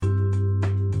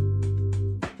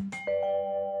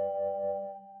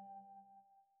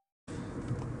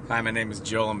Hi, my name is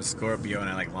Joel. I'm a Scorpio, and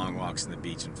I like long walks on the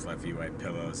beach and fluffy white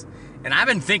pillows. And I've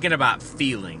been thinking about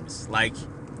feelings. Like,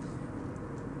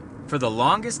 for the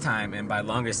longest time, and by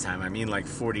longest time, I mean like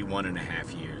 41 and a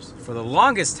half years. For the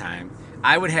longest time,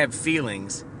 I would have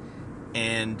feelings,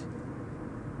 and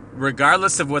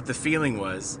regardless of what the feeling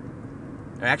was,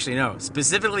 or actually, no,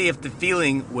 specifically if the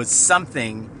feeling was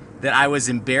something that I was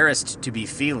embarrassed to be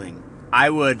feeling, I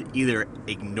would either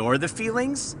ignore the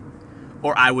feelings,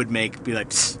 or I would be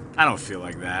like, I don't feel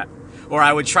like that. Or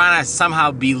I would try to somehow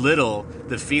belittle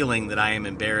the feeling that I am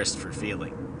embarrassed for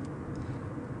feeling.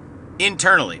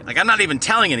 Internally. Like, I'm not even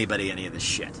telling anybody any of this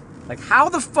shit. Like, how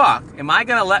the fuck am I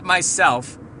going to let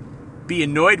myself be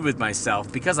annoyed with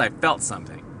myself because I felt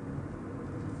something?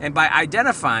 And by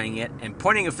identifying it and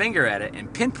pointing a finger at it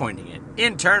and pinpointing it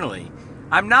internally,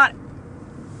 I'm not,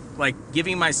 like,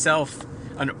 giving myself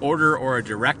an order or a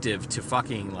directive to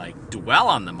fucking, like, dwell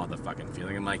on the motherfucking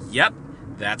feeling. I'm like, yep,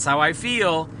 that's how I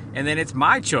feel. And then it's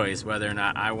my choice whether or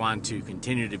not I want to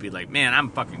continue to be like, man,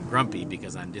 I'm fucking grumpy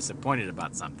because I'm disappointed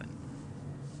about something.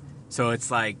 So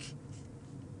it's like,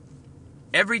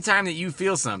 every time that you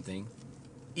feel something,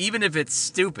 even if it's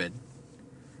stupid,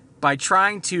 by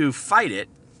trying to fight it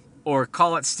or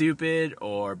call it stupid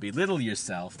or belittle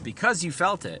yourself because you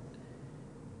felt it,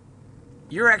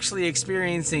 you're actually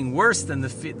experiencing worse than the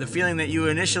feeling that you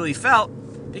initially felt,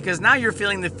 because now you're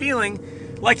feeling the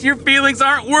feeling like your feelings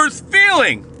aren't worth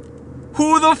feeling.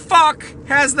 Who the fuck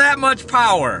has that much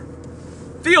power?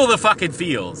 Feel the fucking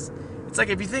feels. It's like,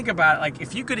 if you think about it, like,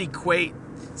 if you could equate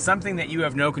something that you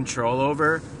have no control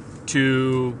over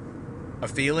to a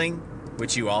feeling,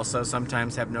 which you also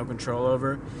sometimes have no control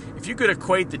over, if you could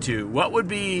equate the two, what would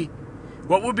be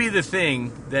the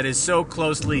thing that is so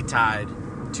closely tied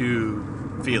to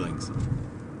feelings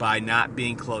by not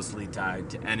being closely tied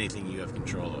to anything you have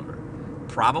control over?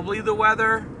 Probably the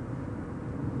weather.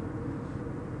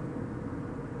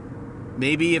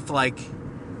 Maybe if, like,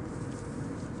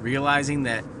 realizing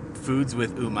that foods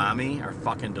with umami are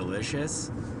fucking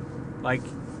delicious. Like,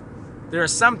 there are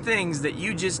some things that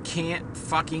you just can't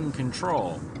fucking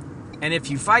control. And if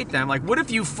you fight them, like, what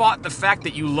if you fought the fact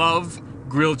that you love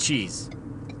grilled cheese?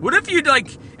 What if you'd,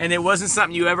 like, and it wasn't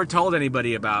something you ever told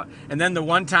anybody about, and then the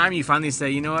one time you finally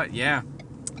say, you know what, yeah,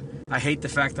 I hate the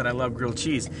fact that I love grilled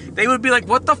cheese. They would be like,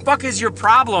 what the fuck is your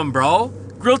problem, bro?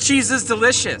 Grilled cheese is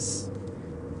delicious.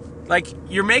 Like,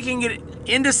 you're making it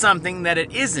into something that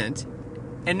it isn't,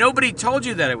 and nobody told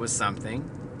you that it was something.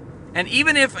 And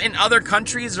even if in other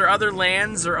countries or other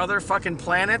lands or other fucking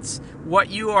planets, what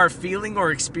you are feeling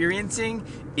or experiencing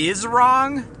is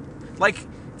wrong, like,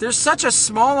 there's such a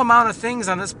small amount of things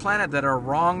on this planet that are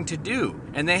wrong to do.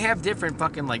 And they have different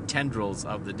fucking, like, tendrils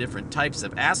of the different types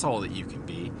of asshole that you can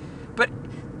be. But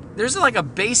there's, like, a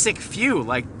basic few.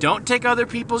 Like, don't take other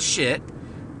people's shit.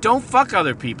 Don't fuck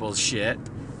other people's shit.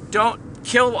 Don't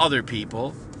kill other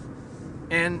people.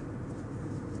 And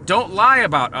don't lie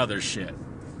about other shit.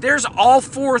 There's all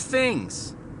four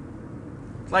things.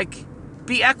 Like,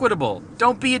 be equitable.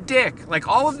 Don't be a dick. Like,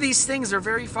 all of these things are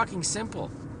very fucking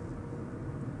simple.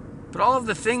 But all of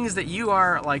the things that you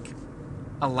are, like,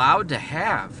 allowed to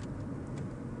have,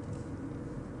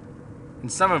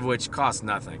 and some of which cost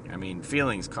nothing. I mean,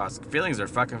 feelings are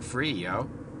fucking free, yo.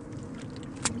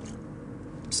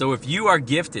 So if you are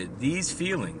gifted these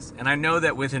feelings, and I know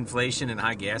that with inflation and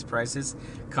high gas prices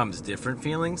comes different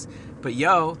feelings, but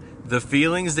yo, the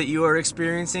feelings that you are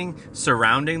experiencing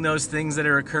surrounding those things that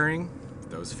are occurring,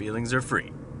 those feelings are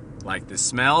free. Like the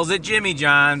smells at Jimmy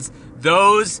John's,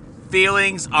 those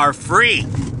feelings are free.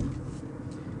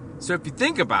 So if you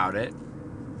think about it,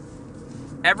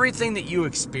 everything that you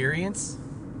experience,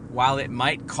 while it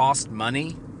might cost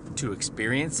money to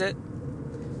experience it,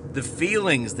 the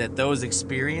feelings that those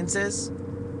experiences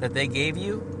that they gave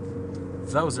you,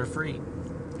 those are free.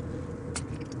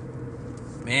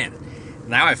 Man,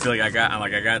 now I feel like I got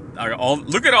all,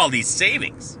 look at all these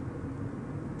savings.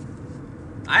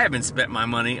 I haven't spent my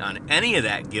money on any of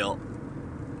that guilt.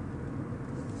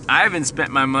 I haven't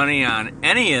spent my money on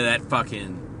any of that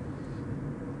fucking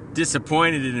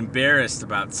disappointed and embarrassed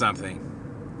about something.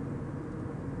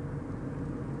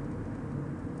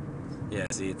 Yeah,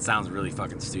 see, it sounds really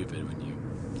fucking stupid when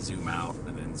you zoom out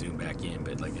and then zoom back in,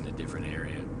 but like in a different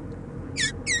area.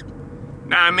 Know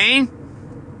what I mean?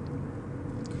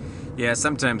 Yeah,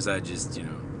 sometimes I just,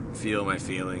 feel my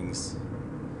feelings,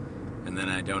 and then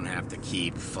I don't have to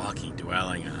keep fucking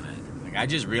dwelling on it. Like, I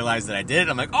just realized that I did it.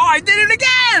 I'm like, oh, I did it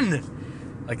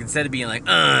again! Like, instead of being like,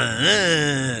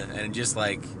 and just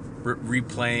like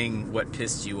replaying what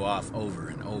pissed you off over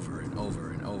and over and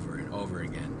over and over and over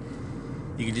again,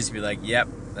 you can just be like, yep,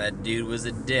 that dude was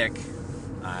a dick.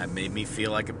 made me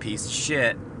feel like a piece of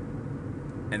shit,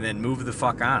 and then move the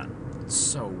fuck on. It's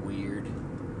so weird.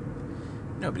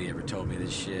 Nobody ever told me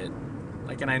this shit.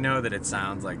 Like, and I know that it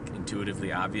sounds like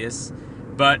intuitively obvious,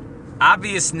 but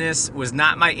obviousness was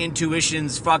not my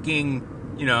intuition's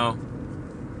fucking, you know,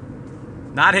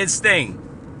 not his thing.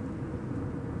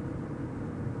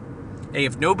 Hey,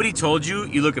 if nobody told you,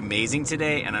 you look amazing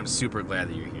today, and I'm super glad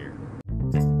that you're here.